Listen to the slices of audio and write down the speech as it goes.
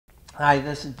Hi,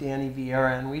 this is Danny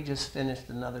Vieira, and we just finished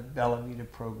another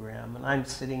Bellavita program, and I'm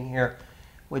sitting here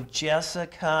with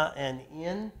Jessica and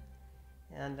Ian,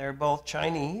 and they're both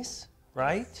Chinese,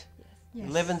 right? Yes.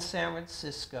 They live in San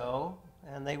Francisco,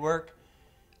 and they work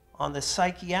on the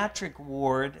psychiatric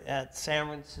ward at San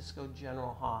Francisco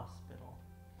General Hospital.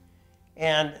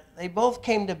 And they both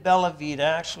came to Bellavita.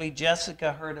 Actually,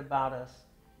 Jessica heard about us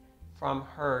from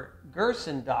her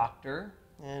Gerson doctor,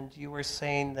 and you were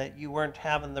saying that you weren't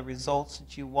having the results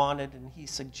that you wanted, and he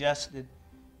suggested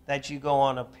that you go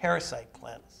on a parasite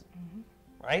cleanse,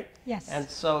 right? Yes. And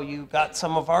so you got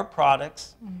some of our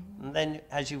products, and then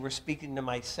as you were speaking to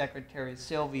my secretary,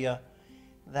 Sylvia,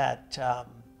 that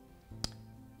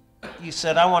you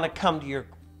said, I want to come to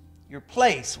your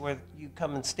place where you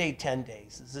come and stay 10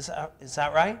 days. Is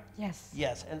that right? Yes.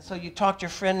 Yes. And so you talked your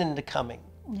friend into coming.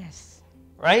 Yes.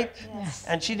 Right? Yes.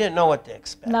 And she didn't know what to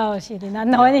expect. No, she did not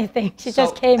know anything. She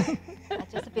just came. I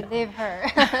just believe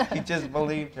her. You just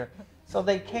believed her. So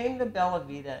they came to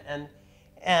Bellavita,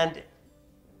 and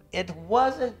it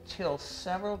wasn't till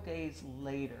several days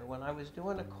later, when I was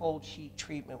doing a cold sheet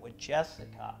treatment with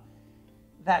Jessica,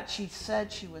 that she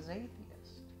said she was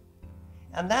atheist.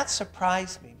 And that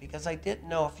surprised me, because I didn't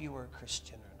know if you were a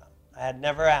Christian or not. I had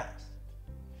never asked.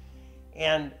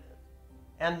 And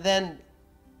then,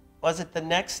 was it the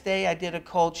next day I did a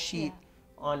cold sheet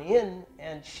on In,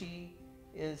 and she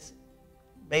is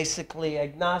basically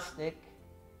agnostic,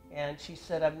 and she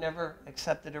said, I've never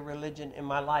accepted a religion in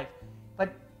my life.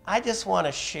 But I just want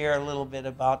to share a little bit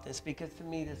about this, because to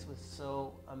me this was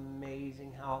so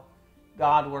amazing how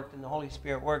God worked and the Holy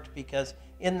Spirit worked, because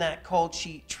in that cold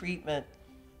sheet treatment,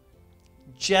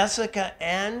 Jessica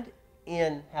and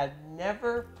In had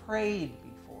never prayed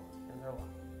before in their life.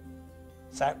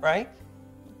 Is that right?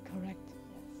 Correct.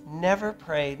 Never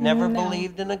prayed, never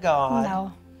believed in a God.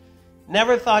 No.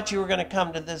 Never thought you were going to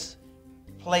come to this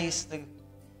place to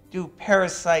do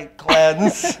parasite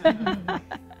cleanse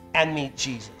and meet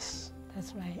Jesus.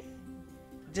 That's right.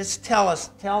 Just tell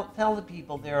the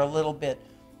people there a little bit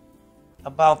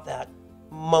about that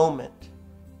moment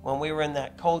when we were in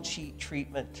that cold sheet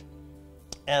treatment,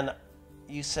 and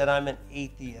you said, I'm an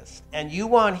atheist, and you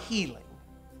want healing,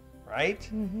 right?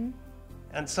 Mm-hmm.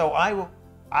 And so I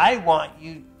want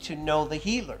you to know the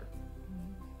healer.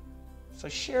 So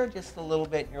share just a little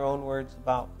bit in your own words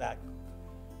about that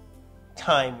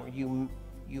time where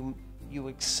you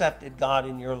accepted God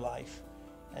in your life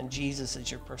and Jesus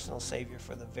as your personal Savior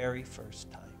for the very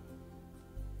first time.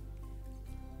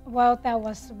 Well, that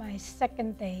was my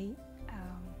second day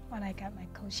when I got my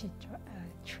cold sheet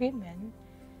treatment.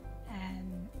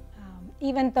 And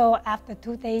even though after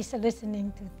 2 days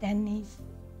listening to Danny's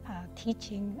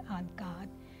teaching on God,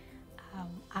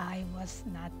 I was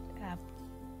not,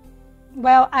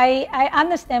 well, I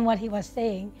understand what he was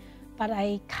saying, but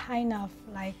I kind of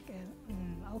like,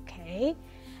 okay.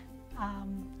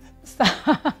 So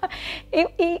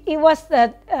it was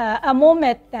a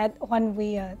moment that when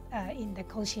we are in the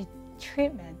cold sheet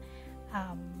treatment,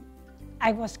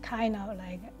 I was kind of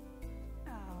like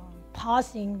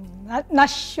pausing, not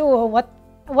sure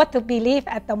what to believe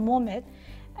at the moment.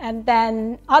 And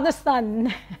then all of a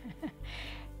sudden,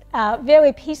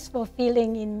 very peaceful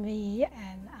feeling in me,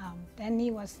 and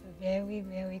Danny was very,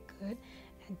 very good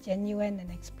and genuine and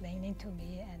explaining to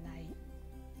me, and I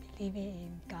believe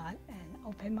in God and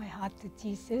opened my heart to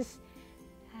Jesus.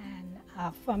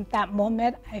 And from that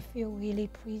moment, I feel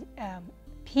really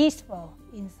peaceful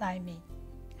inside me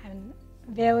and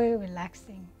very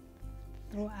relaxing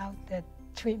throughout the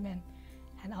treatment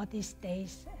and all these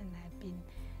days, and I've been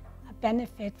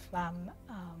benefit from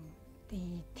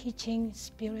the teaching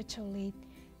spiritually,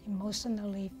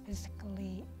 emotionally,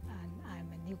 physically, and I'm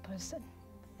a new person.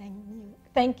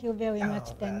 Thank you very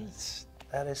much, Danny.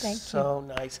 That is so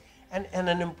nice. And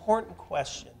an important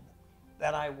question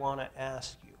that I want to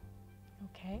ask you.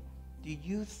 Okay. Do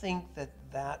you think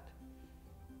that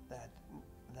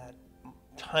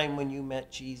time when you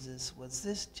met Jesus, was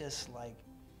this just like,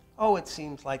 oh, it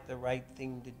seems like the right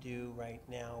thing to do right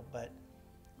now, but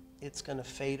it's going to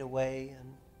fade away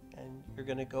and you're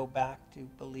going to go back to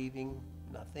believing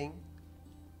nothing?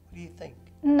 What do you think?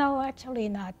 No, actually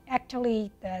not.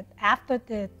 Actually, after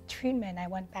the treatment, I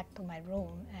went back to my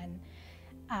room and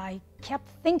I kept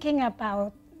thinking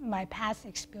about my past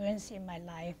experience in my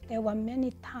life. There were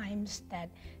many times that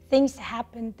things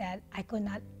happened that I could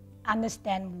not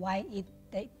understand why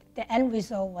the end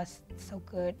result was so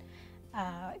good,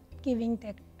 given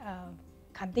the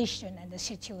condition and the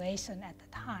situation at the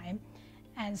time.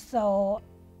 And so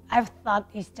I thought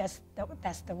it's just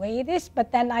that's the way it is. But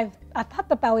then I thought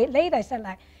about it later. I said,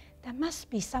 like, there must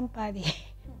be somebody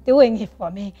doing it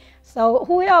for me. So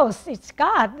who else? It's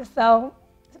God. So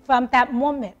from that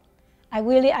moment,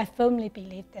 I firmly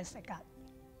believe there's a God.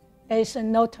 There is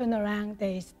no turnaround.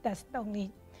 That's the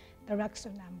only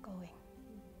direction I'm going.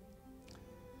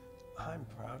 I'm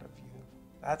proud of you.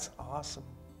 That's awesome.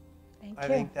 Thank I you.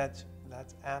 think that's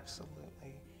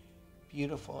absolutely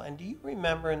beautiful. And do you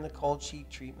remember in the cold sheet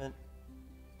treatment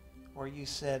where you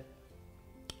said,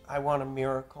 I want a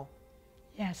miracle?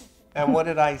 Yes. And what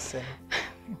did I say?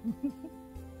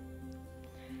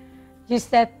 You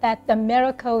said that the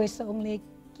miracle is only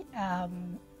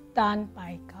done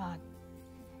by God,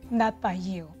 not by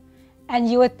you. And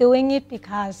you were doing it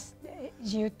because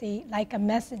you're like a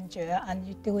messenger, and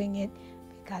you're doing it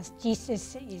because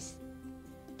Jesus is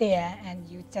there, and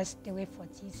you just do it for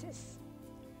Jesus.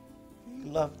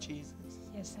 You love Jesus.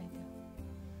 Yes, I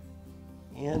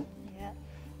do. And Yeah.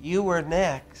 you were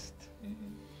next.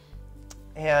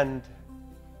 And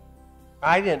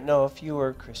I didn't know if you were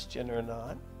a Christian or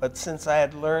not, but since I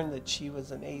had learned that she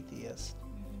was an atheist,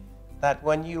 that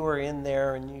when you were in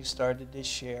there and you started to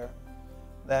share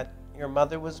that your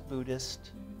mother was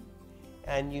Buddhist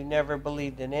and you never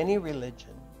believed in any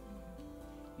religion,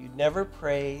 you'd never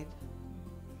prayed,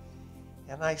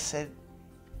 and I said,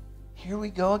 here we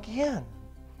go again.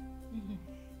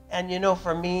 And you know,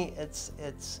 for me, it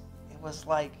was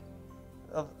like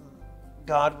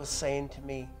God was saying to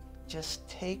me, just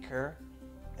take her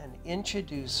and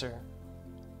introduce her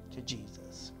to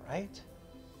Jesus, right?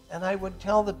 And I would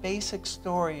tell the basic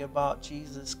story about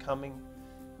Jesus coming,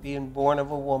 being born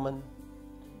of a woman,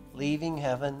 leaving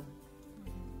heaven,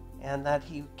 and that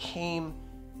he came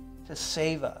to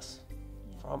save us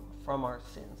from our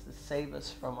sins, to save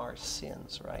us from our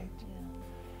sins, right? Yeah.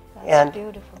 That's And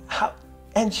beautiful.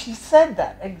 And she said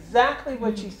that. Exactly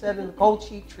what she said in the cold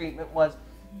sheet treatment was,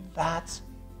 that's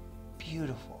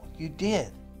beautiful. You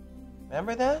did.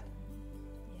 Remember that?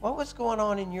 What was going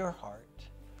on in your heart?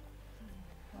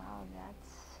 Wow,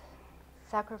 that's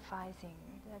sacrificing.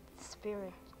 That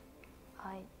spirit,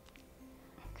 I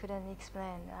couldn't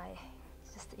explain. I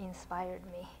just inspired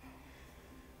me.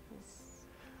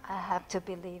 I have to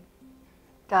believe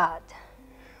God.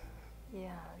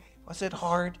 Yeah. Was it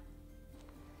hard?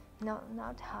 No,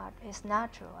 not hard. It's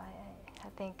natural. I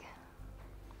think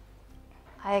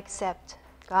I accept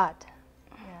God.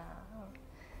 Yeah.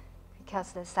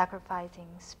 Because the sacrificing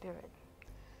spirit.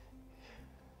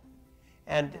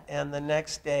 And the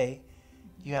next day,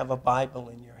 you have a Bible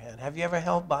in your hand. Have you ever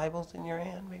held Bibles in your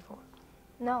hand before?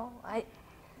 No,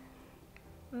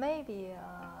 maybe,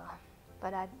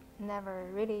 but I never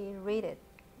really read it.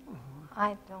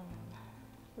 I don't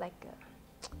like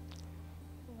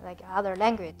other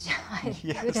language.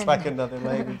 Yeah, it's like another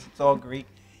language. It's all Greek.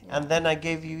 Yeah. And then I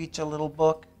gave you each a little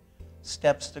book,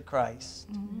 Steps to Christ.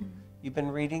 You've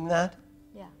been reading that?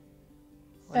 Yeah.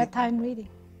 Bedtime reading.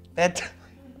 Bedtime.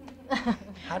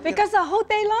 Because the whole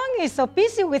day long is so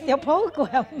busy with your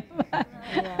program.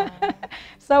 Yeah.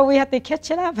 So we have to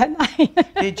catch it up at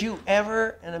night. Did you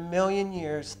ever in a million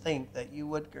years think that you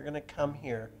were going to come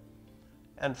here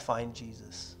and find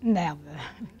Jesus? Never.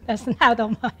 That's out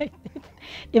of my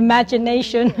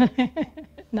imagination.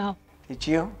 No. Did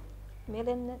you?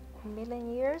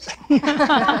 Million years?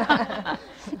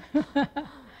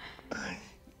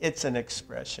 It's an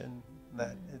expression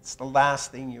that it's the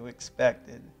last thing you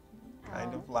expected,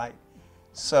 kind of like.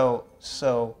 So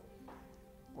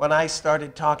when I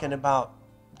started talking about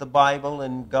the Bible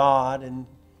and God and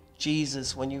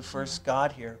Jesus when you first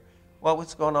got here, what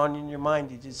was going on in your mind?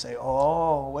 Did you say,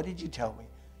 oh, what did you tell me?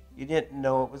 You didn't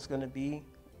know it was going to be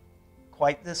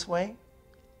quite this way?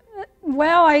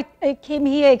 Well, I came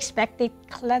here expecting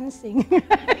cleansing.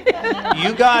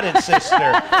 You got it,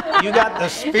 sister. You got the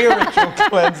spiritual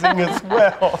cleansing as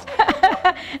well.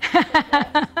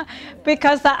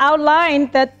 Because the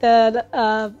outline that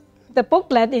the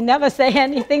booklet, it never say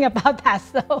anything about that.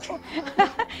 So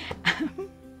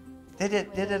Did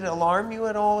it alarm you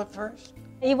at all at first?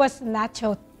 it was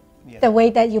natural, Yeah. the way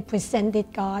that you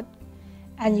presented God,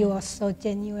 and you are so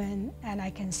genuine, and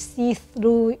I can see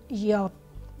through your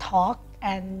talk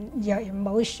and your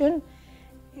emotion.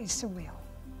 It's real.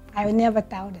 I will never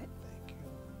doubt it. Thank you.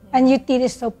 And you did it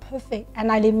so perfect.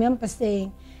 And I remember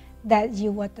saying that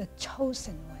you were the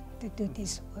chosen one to do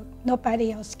this work.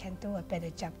 Nobody else can do a better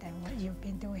job than what you've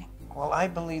been doing. Well, I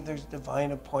believe there's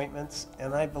divine appointments,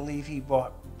 and I believe he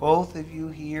brought both of you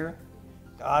here.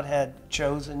 God had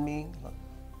chosen me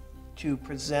to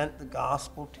present the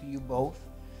gospel to you both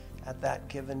at that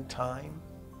given time,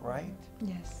 right?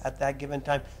 Yes. At that given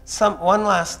time. One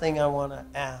last thing I want to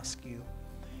ask you.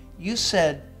 You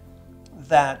said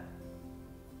that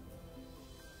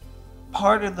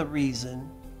part of the reason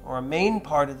or a main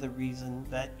part of the reason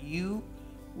that you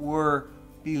were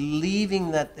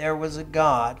believing that there was a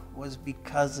God was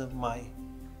because of my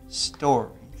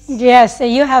stories. Yes,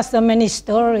 you have so many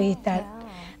stories that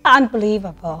Yeah.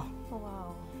 unbelievable.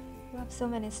 Wow. You have so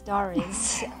many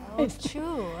stories. Oh,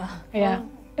 true. Yeah,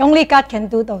 only God can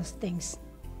do those things.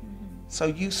 So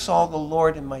you saw the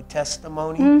Lord in my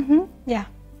testimony. Yeah,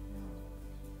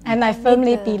 and I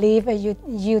firmly believe that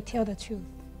you tell the truth.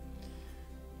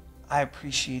 I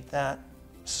appreciate that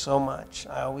so much.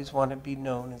 I always want to be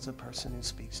known as a person who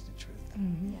speaks the truth.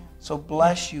 Yeah. So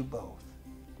bless you both.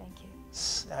 Thank you.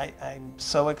 I'm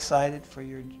so excited for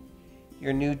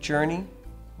your new journey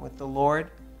with the Lord,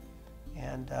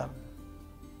 and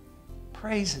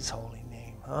praise His holy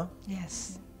name, huh?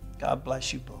 Yes, God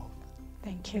bless you both.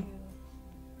 thank you.